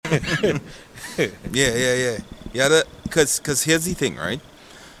Yeah, because here's the thing, right?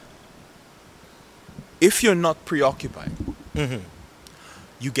 If you're not preoccupied,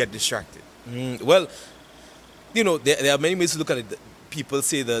 you get distracted. Well, there are many ways to look at it. People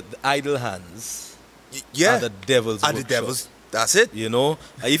say that the idle hands Yeah. are the devil's And the workshop. devil's, that's it.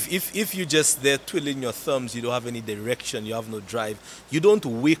 If you just there twiddling your thumbs, you don't have any direction, you have no drive, you don't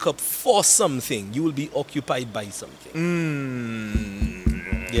wake up for something, you will be occupied by something.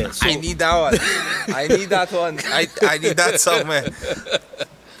 Yeah, so, I need that one. I need that one. I need that somewhere.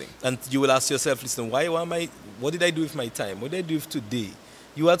 and you will ask yourself, listen, what did I do with my time? What did I do with today?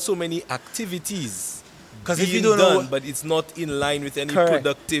 You had so many activities. Because if you being don't done, know, but it's not in line with any Correct.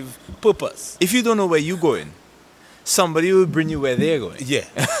 productive purpose. if you don't know where you're going, somebody will bring you where they're going. Yeah.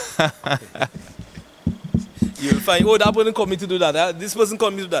 You'll find, that person called me to do that. This person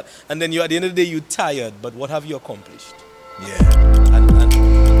called me to do that. And then at the end of the day, you're tired. But what have you accomplished? Yeah. And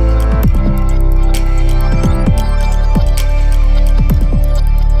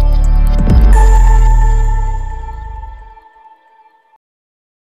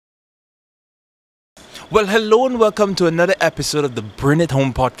Well, hello and welcome to another episode of the Bring It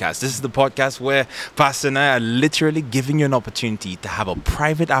Home podcast. This is the podcast where Pastor and I are literally giving you an opportunity to have a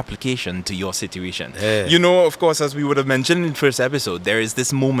private application to your situation. Yeah. You know, of course, as we would have mentioned in the first episode, there is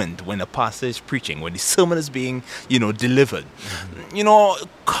this moment when a pastor is preaching, when the sermon is being, delivered.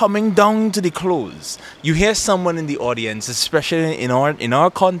 Coming down to the close, you hear someone in the audience, especially in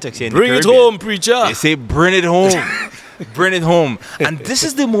our context here in bring the it Caribbean, home, preacher. they say, bring it home. Bring it home. And this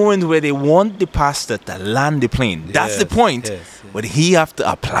is the moment where they want the pastor to land the plane. That's the Yes, point. yes. But he have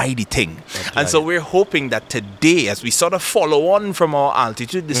to apply the thing. And so we're hoping that today, as we sort of follow on from our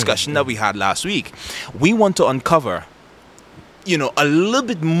altitude discussion that we had last week, we want to uncover, a little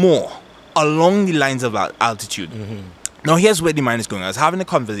bit more along the lines of altitude. Now, here's where the mind is going. I was having a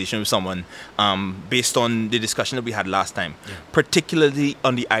conversation with someone based on the discussion that we had last time, particularly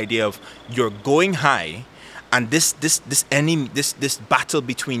on the idea of you're going high, and this enemy, this battle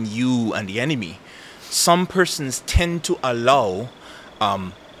between you and the enemy. Some persons tend to allow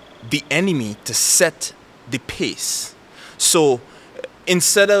the enemy to set the pace. So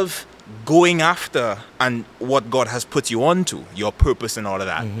instead of going after and what God has put you onto, your purpose and all of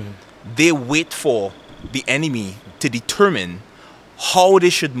that, they wait for the enemy to determine how they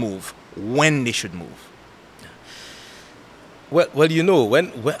should move, when they should move. Well,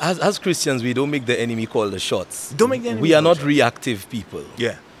 when as Christians, we don't make the enemy call the shots. Don't make the enemy We are call the not shots. reactive people.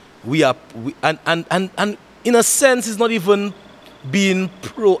 Yeah. And in a sense, it's not even being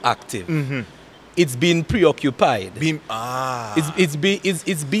proactive. It's being preoccupied. It's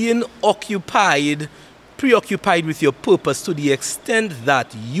being preoccupied with your purpose to the extent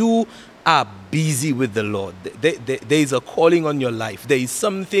that you are busy with the Lord. There is a calling on your life. There is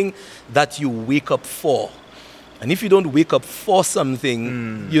something that you wake up for. And if you don't wake up for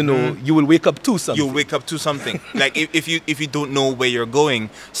something, you will wake up to something. You'll wake up to something. Like if you don't know where you're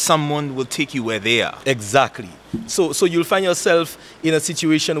going, someone will take you where they are. Exactly. So you'll find yourself in a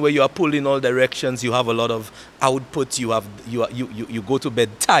situation where you are pulled in all directions. You have a lot of output. You go to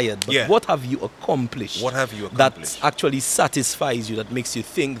bed tired. But what have you accomplished? What have you accomplished? That actually satisfies you. That makes you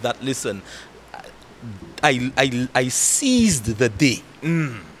think that, listen, I seized the day.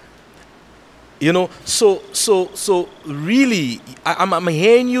 So really, I'm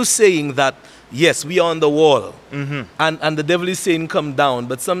hearing you saying that, yes, we are on the wall, and the devil is saying, come down.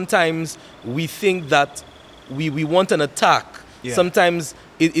 But sometimes we think that we want an attack. Yeah. Sometimes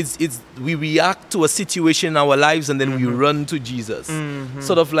we react to a situation in our lives and then we run to Jesus,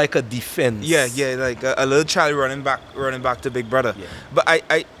 sort of like a defense. Yeah, like a little child running back to Big Brother. Yeah. But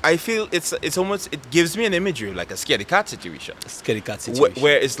I feel it's almost, it gives me an imagery like a scaredy cat situation. Scary cat situation.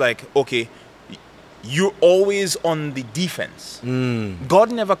 Where it's like, okay, you're always on the defense.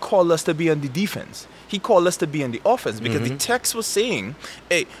 God never called us to be on the defense. He called us to be on the offense because the text was saying,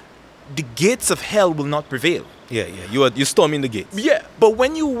 hey, the gates of hell will not prevail. Yeah. You're storming the gates. Yeah, but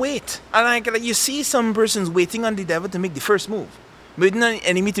when you wait, and like you see some persons waiting on the devil to make the first move, waiting on the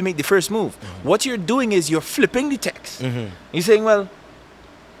enemy to make the first move. What you're doing is you're flipping the text. You're saying, well,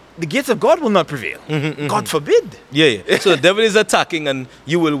 the gates of God will not prevail. God forbid. Yeah. So the devil is attacking and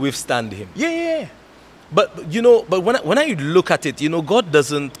you will withstand him. Yeah. But when I look at it, God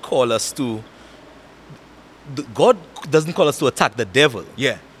doesn't call us to attack the devil.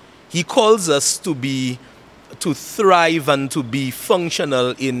 Yeah. He calls us to thrive and to be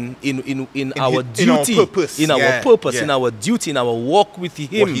functional in our duty, in our purpose. in our duty, in our walk with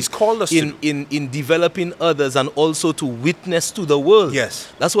Him. What He's called us to. in developing others and also to witness to the world.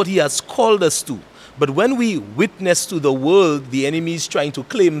 Yes. That's what He has called us to. But when we witness to the world, the enemy is trying to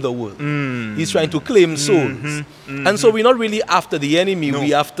claim the world. He's trying to claim souls. And so we're not really after the enemy. No.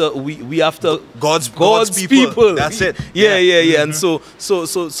 We after God's people. That's it. Yeah. And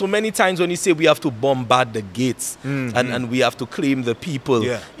so many times when you say we have to bombard the gates and we have to claim the people,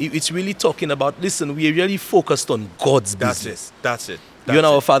 it's really talking about, listen, we are really focused on God's business. That's it. You're in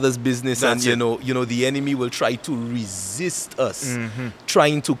our Father's business, That's and you know the enemy will try to resist us,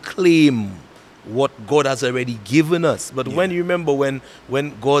 trying to claim what God has already given us. But when you remember when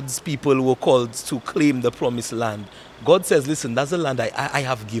God's people were called to claim the promised land, God says, listen, that's the land I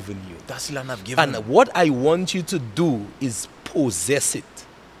have given you. That's the land I've given you. And what I want you to do is possess it.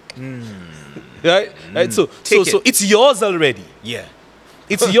 Right? So it's yours already. Yeah.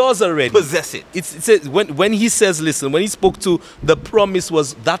 It's yours already. Possess it. It says when he says, listen, when he spoke to, the promise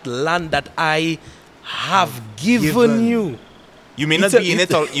was that land that I have given you. You may not be in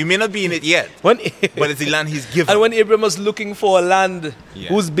it, or you may not be in it yet. But it's the land he's given. And when Abraham was looking for a land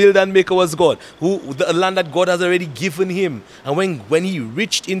whose builder and maker was God, the land that God has already given him, and when he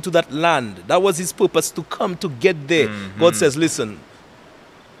reached into that land, that was his purpose, to come to get there. God says, listen,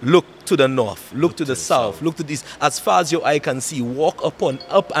 look to the north, look to the south, look to this, as far as your eye can see, walk up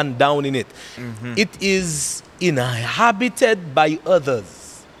and down in it. It is inhabited by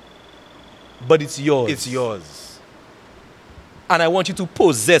others, but it's yours. It's yours. And I want you to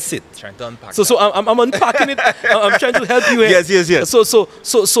possess it. Trying to unpack. So I'm unpacking it. I'm trying to help you here. Yes.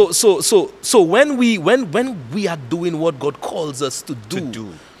 So when we are doing what God calls us to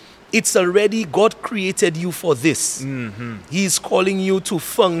do. It's already, God created you for this. He's calling you to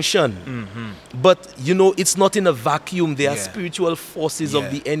function. But, it's not in a vacuum. There are spiritual forces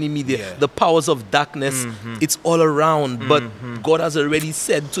of the enemy, the powers of darkness. It's all around. But God has already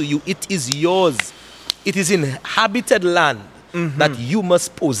said to you, it is yours. It is inhabited land that you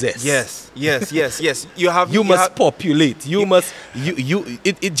must possess. Yes. You must populate. You must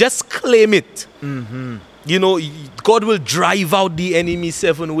just claim it. God will drive out the enemy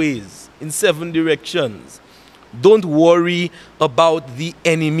 7 ways, in 7 directions. Don't worry about the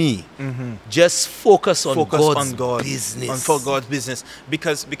enemy. Just focus on God's business. For God's business.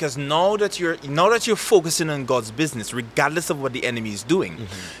 Because now that you're focusing on God's business, regardless of what the enemy is doing,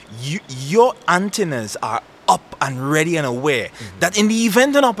 your antennas are up and ready and aware that in the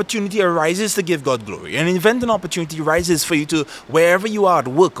event an opportunity arises to give God glory, and in the event an opportunity arises for you to, wherever you are at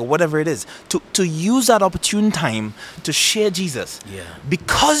work or whatever it is, to use that opportune time to share Jesus.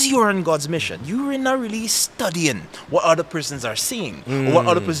 Because you're in God's mission, you're not really studying what other persons are saying or what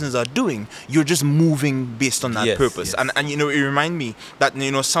other persons are doing. You're just moving based on that purpose. And it reminds me that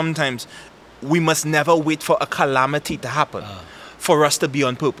sometimes we must never wait for a calamity to happen for us to be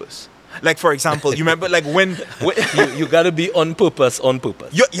on purpose. Like, for example, you remember, like, when you got to be on purpose.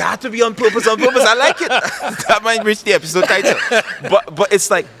 You have to be on purpose. I like it. That might reach the episode title. But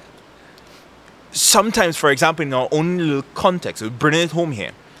it's like, sometimes, for example, in our own little context, we're bringing it home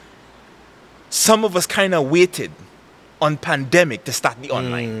here. Some of us kind of waited on pandemic to start the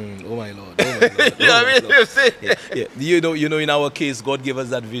online. Oh my Lord. You know what I mean? You know, in our case, God gave us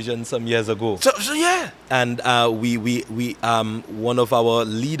that vision some years ago. So yeah. And we one of our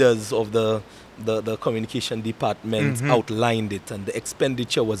leaders of the communication department outlined it, and the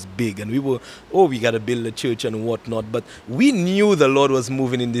expenditure was big, and we got to build a church and whatnot. But we knew the Lord was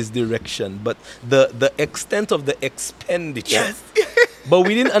moving in this direction, but the extent of the expenditure. But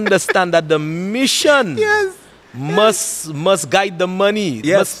we didn't understand that the mission must guide the money.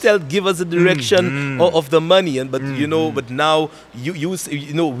 Must give us the direction of the money. But but now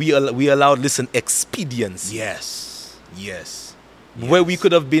we allowed expedience. Yes. Where we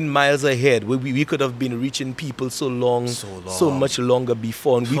could have been miles ahead, where we could have been reaching people so much longer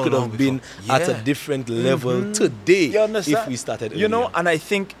before, and we could have been at a different level today if we started earlier. And I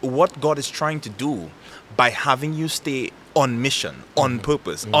think what God is trying to do by having you stay on mission, on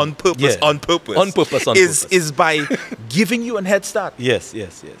purpose, is by giving you a head start. Yes.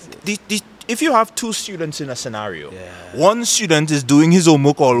 If you have 2 students in a scenario, one student is doing his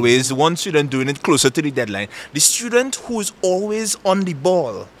homework always, one student doing it closer to the deadline, the student who is always on the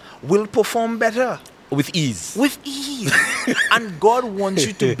ball will perform better. With ease. And God wants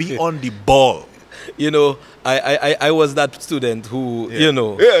you to be on the ball. I was that student who, Don't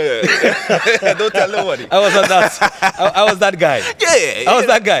tell nobody. I was that guy. I was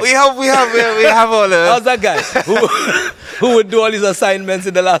that guy. We have all. I was that guy who would do all his assignments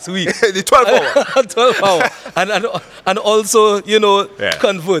in the last week. The 12 hour. 12 hour. And also,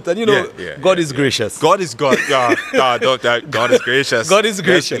 convert. And God is gracious. God is God. God is gracious. God is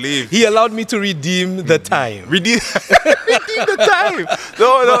gracious. Yes, He allowed me to redeem the time. Redeem the time.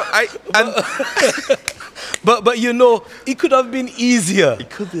 But it could have been easier. It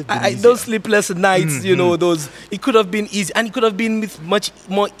could have been easier. Those sleepless nights, it could have been easy, and it could have been with much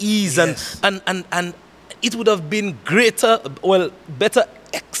more ease, yes. and it would have been better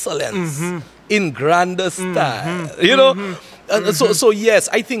excellence in grander style. So yes,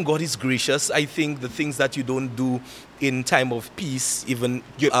 I think God is gracious. I think the things that you don't do in time of peace, even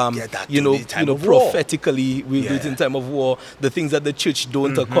prophetically, we do it in time of war. The things that the church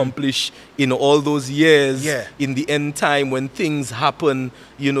don't accomplish in all those years, in the end time when things happen,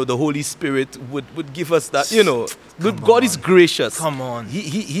 the Holy Spirit would give us that. God is gracious. Come on.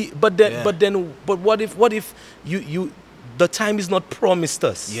 But what if you the time is not promised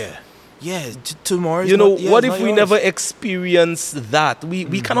us? Yeah. Yeah, tomorrow. What if we never experience that?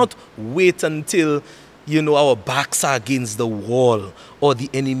 We cannot wait until our backs are against the wall or the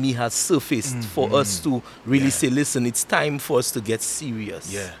enemy has surfaced for us to really say, listen, it's time for us to get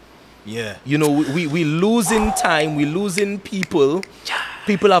serious. Yeah. We lose in time, we lose in people.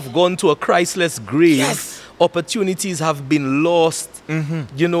 People have gone to a Christless grave. Yes. Opportunities have been lost.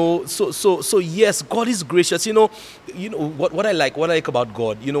 So yes, God is gracious. What I like about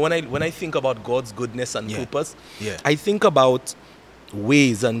God. When I think about God's goodness and purpose, I think about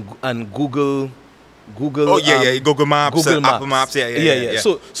Waze and Google. Google Maps, Apple Maps. Yeah.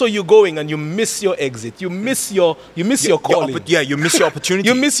 So you're going and you miss your exit. You miss your calling. You miss your opportunity.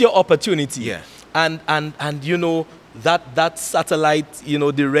 You miss your opportunity. Yeah. And that satellite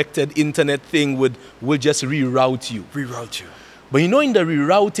directed internet thing will just reroute you. But in the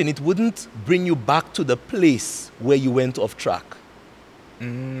rerouting, it wouldn't bring you back to the place where you went off track.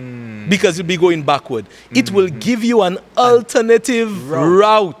 Because you'll be going backward. It will give you an alternative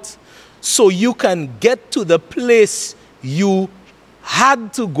route so you can get to the place you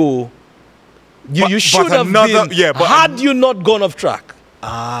had to go. You should have been had you not gone off track.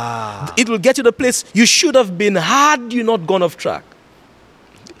 It will get you the place you should have been had you not gone off track.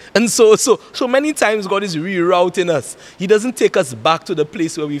 And so many times God is rerouting us. He doesn't take us back to the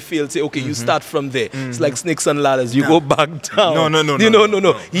place where we failed. Say, okay, you start from there. It's like snakes and ladders. You go back down.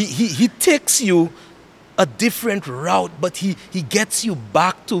 No. He takes you a different route, but he gets you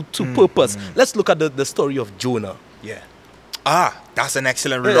back to purpose. Let's look at the story of Jonah. Yeah. That's an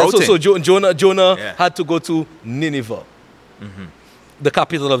excellent rerouting. So Jonah had to go to Nineveh, the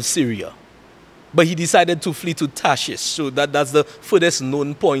capital of Syria. But he decided to flee to Tarshish. So that's the furthest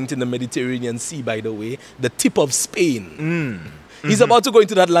known point in the Mediterranean Sea, by the way, the tip of Spain. He's about to go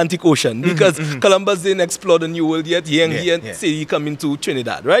into the Atlantic Ocean because Columbus didn't explore the New World yet. He ain't say he come into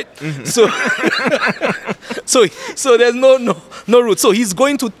Trinidad, right? So there's no route. So he's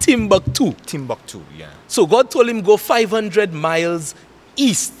going to Timbuktu. So God told him go 500 miles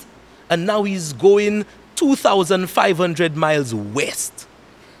east, and now he's going 2,500 miles west.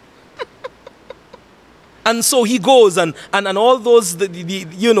 And so he goes and all those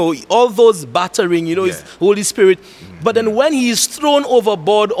all those battering, his Holy Spirit. But then when he is thrown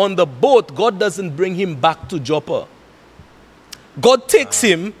overboard on the boat, God doesn't bring him back to Joppa. God takes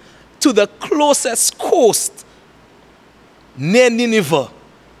him to the closest coast near Nineveh.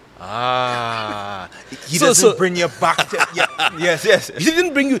 He doesn't bring you back to yes. He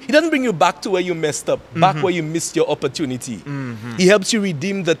doesn't bring you back to where you messed up, back where you missed your opportunity. He helps you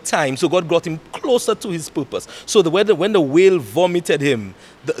redeem the time. So God brought him closer to his purpose. So when the whale vomited him,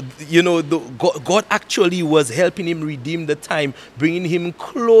 God actually was helping him redeem the time, bringing him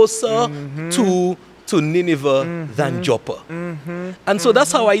closer to Nineveh than Joppa. And so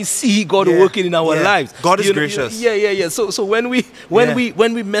that's how I see God working in our lives. God is gracious. So when we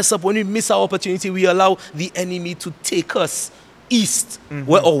mess up, when we miss our opportunity, we allow the enemy to take us east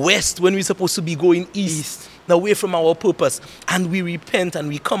or west when we're supposed to be going east, away from our purpose. And we repent and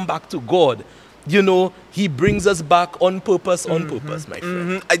we come back to God. He brings us back on purpose, my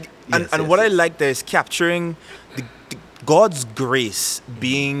friend. And what I like there is capturing God's grace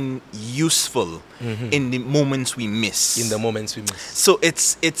being useful in the moments we miss. So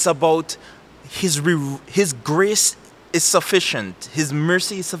it's about His grace is sufficient. His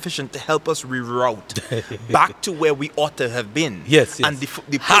mercy is sufficient to help us reroute back to where we ought to have been. Yes. And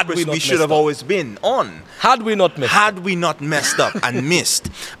the purpose we should have always been on. Had we not messed up and missed.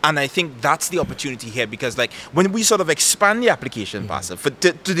 And I think that's the opportunity here, because when we sort of expand the application, Pastor,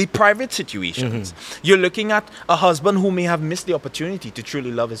 to the private situations, you're looking at a husband who may have missed the opportunity to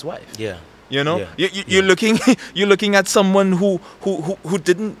truly love his wife. Yeah. You know, Yeah. you're looking you're looking at someone who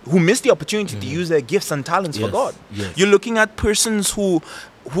missed the opportunity to use their gifts and talents for Yes, God. yes. You're looking at persons who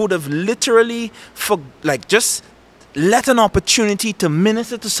would have literally just let an opportunity to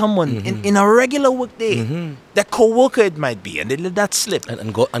minister to someone in a regular work day. Their co-worker it might be, and they let that slip.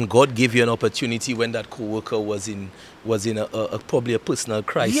 And God gave you an opportunity when that co-worker was in a probably a personal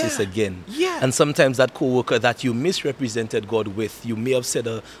crisis Yeah, again. yeah. And sometimes that co-worker that you misrepresented God with, you may have said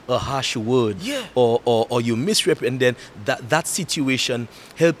a harsh word, Yeah. or you and then that situation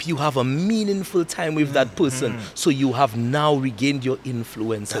help you have a meaningful time with that person. So you have now regained your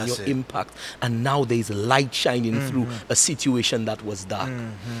influence and That's your it. impact, and now there is light shining through a situation that was dark.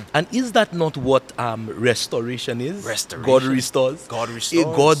 And is that not what restoration is? Restoration. God restores. God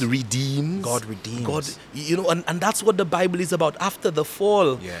restores. God redeems. God redeems. God, and that's what the Bible is about. After the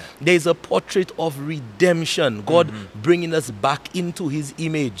fall, Yeah. there is a portrait of redemption. God bringing us back into His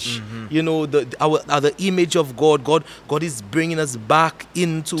image. The image of God. God is bringing us back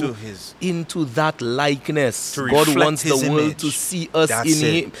into that likeness. To God reflect wants His the world image. to see us That's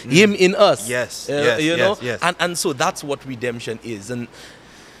in it. Him in us. Yes, yes. And so that's what redemption is.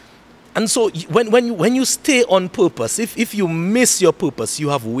 And so when you stay on purpose, if you miss your purpose, you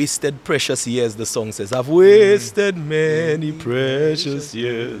have wasted precious years, the song says. I've wasted many precious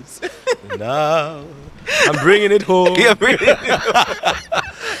years. Now I'm bringing it home. Yeah, really.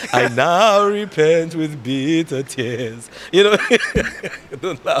 I now repent with bitter tears.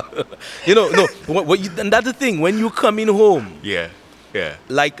 Don't laugh. No. And that's the thing. When you come in home, Yeah.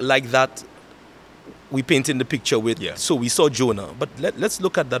 like that, we painted the picture with. Yeah. So we saw Jonah, but let's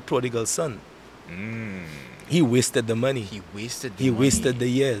look at that prodigal son. He wasted the money. He wasted He wasted the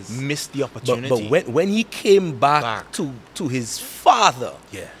years. missed the opportunity. But when he came back to his father,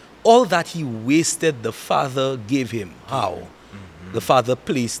 Yeah. all that he wasted, the father gave him. How? The father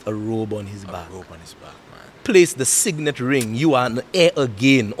placed a robe on his back. rope on his back, man. Placed the signet ring, you are an heir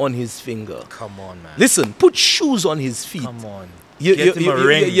again, on his finger. Come on, man. Listen, put shoes on his feet. Come on. Get him a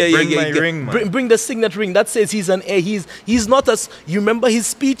ring. Bring my ring, man. Bring the signet ring that says he's an heir. He's not as. You remember his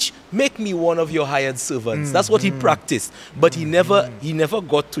speech? Make me one of your hired servants. That's what he practiced. But he never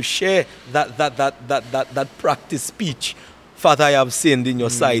got to share that practice speech. Father, I have sinned in your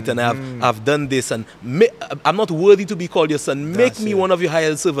sight, and I've done this, and I'm not worthy to be called your son. Make me one of your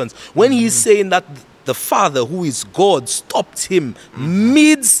hired servants. When he's saying that, the father, who is God, stopped him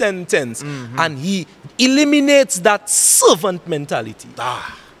mid-sentence, and he eliminates that servant mentality.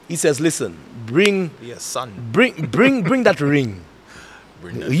 He says, listen, bring Be a son. that ring.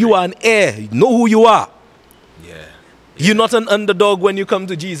 Bring that You are an heir. You know who you are. Yeah. You're not an underdog when you come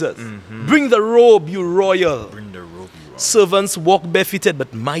to Jesus. Bring the robe, you royal. Bring the rope, you rock. Servants walk barefooted,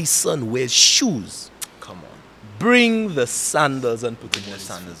 but my son wears shoes. Come on. Bring the sandals and put them Bring on the his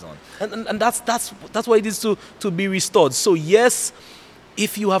feet. sandals on. And that's why it is to be restored. So yes,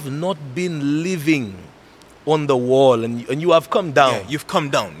 if you have not been living on the wall and you have come down. Yeah, you've come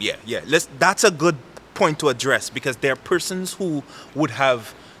down. Yeah. That's a good point to address, because there are persons who would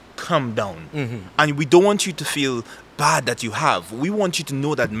have come down. And we don't want you to feel bad that you have. We want you to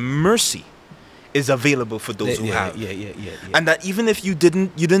know that mercy is available for those who have. Yeah. And that even if you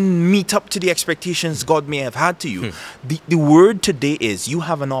didn't meet up to the expectations God may have had to you, the word today is you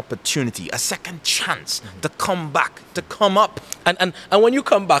have an opportunity, a second chance to come back, to come up. And when you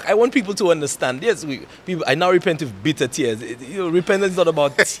come back, I want people to understand. Yes, people. I now repent with bitter tears. Repentance is not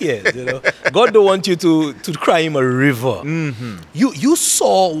about tears. God don't want you to cry him a river. You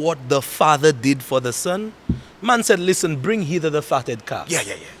saw what the father did for the son. Man said, "Listen, bring hither the fatted calf." Yeah.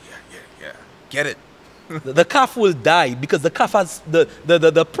 Get it? The calf will die because the calf has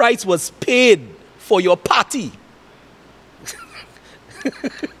the price was paid for your party.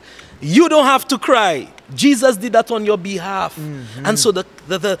 You don't have to cry. Jesus did that on your behalf. And so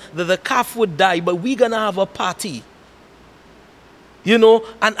the calf would die, but we're gonna have a party. And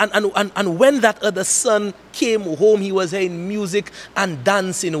when that other son came home, he was hearing music and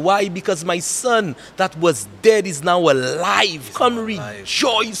dancing. Why? Because my son that was dead is now alive. Come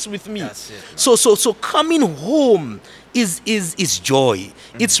rejoice with me. That's it, So coming home is joy.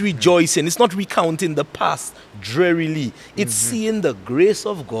 It's rejoicing. It's not recounting the past drearily. It's seeing the grace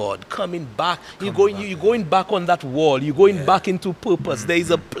of God coming back. You're going back on that wall. You're going back into purpose. There is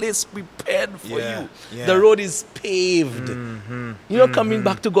a place prepared for you. Yeah. The road is paved. You're not coming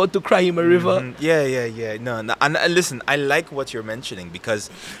back to God to cry him a river. Yeah. No. And listen, I like what you're mentioning, because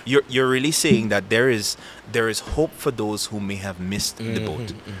you're really saying that there is hope for those who may have missed the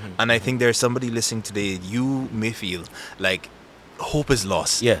boat. And I think there's somebody listening today, you may feel like hope is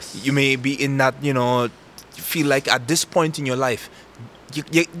lost. Yes. You may be in that, feel like at this point in your life,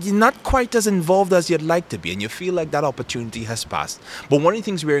 you're not quite as involved as you'd like to be, and you feel like that opportunity has passed. But one of the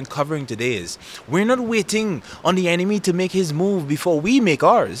things we're uncovering today is we're not waiting on the enemy to make his move before we make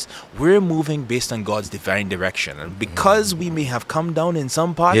ours. We're moving based on God's divine direction. And because we may have come down in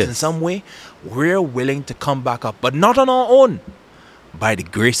some parts, in some way, we're willing to come back up, but not on our own. By the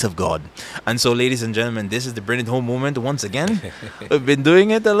grace of God. And so, ladies and gentlemen, this is the Bring It Home moment once again. We've been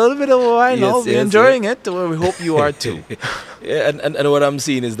doing it a little bit of a while now. We're enjoying it. We hope you are too. And what I'm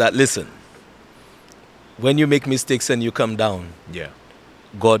seeing is that, listen, when you make mistakes and you come down,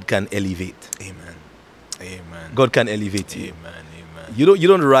 God can elevate. Amen. Amen. God can elevate you. Amen. Amen. You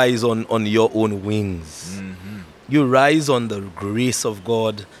don't rise on your own wings. You rise on the grace of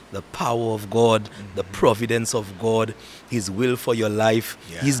God, the power of God, the providence of God, His will for your life.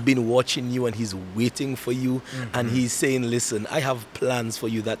 He's been watching you and He's waiting for you. And He's saying, listen, I have plans for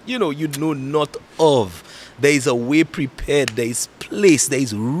you that, you know not of. There is a way prepared. There is place. There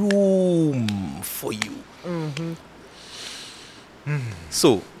is room for you.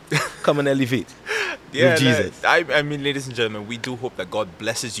 So, come and elevate. With Jesus. I mean, ladies and gentlemen, we do hope that God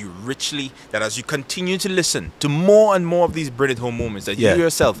blesses you richly, that as you continue to listen to more and more of these Bring It Home moments, that you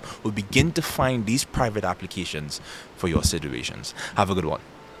yourself will begin to find these private applications for your situations. Have a good one.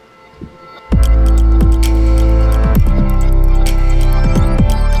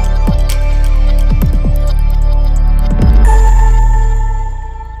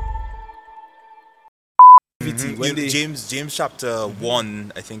 James chapter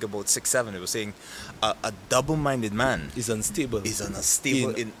 1, I think about 6-7, it was saying a double-minded man is unstable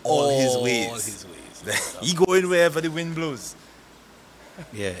in all his ways. He going wherever the wind blows.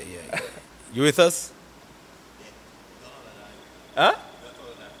 Yeah. You with us? Huh?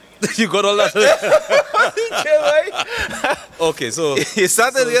 You got all that? Okay, so you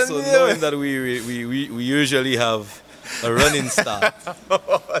started so knowing that we usually have a running start.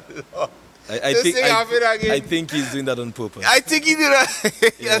 I think he's doing that on purpose. I think he did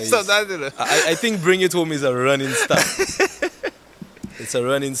that. I think Bring It Home is a running start. It's a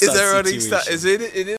running start. It's a running start. Is it?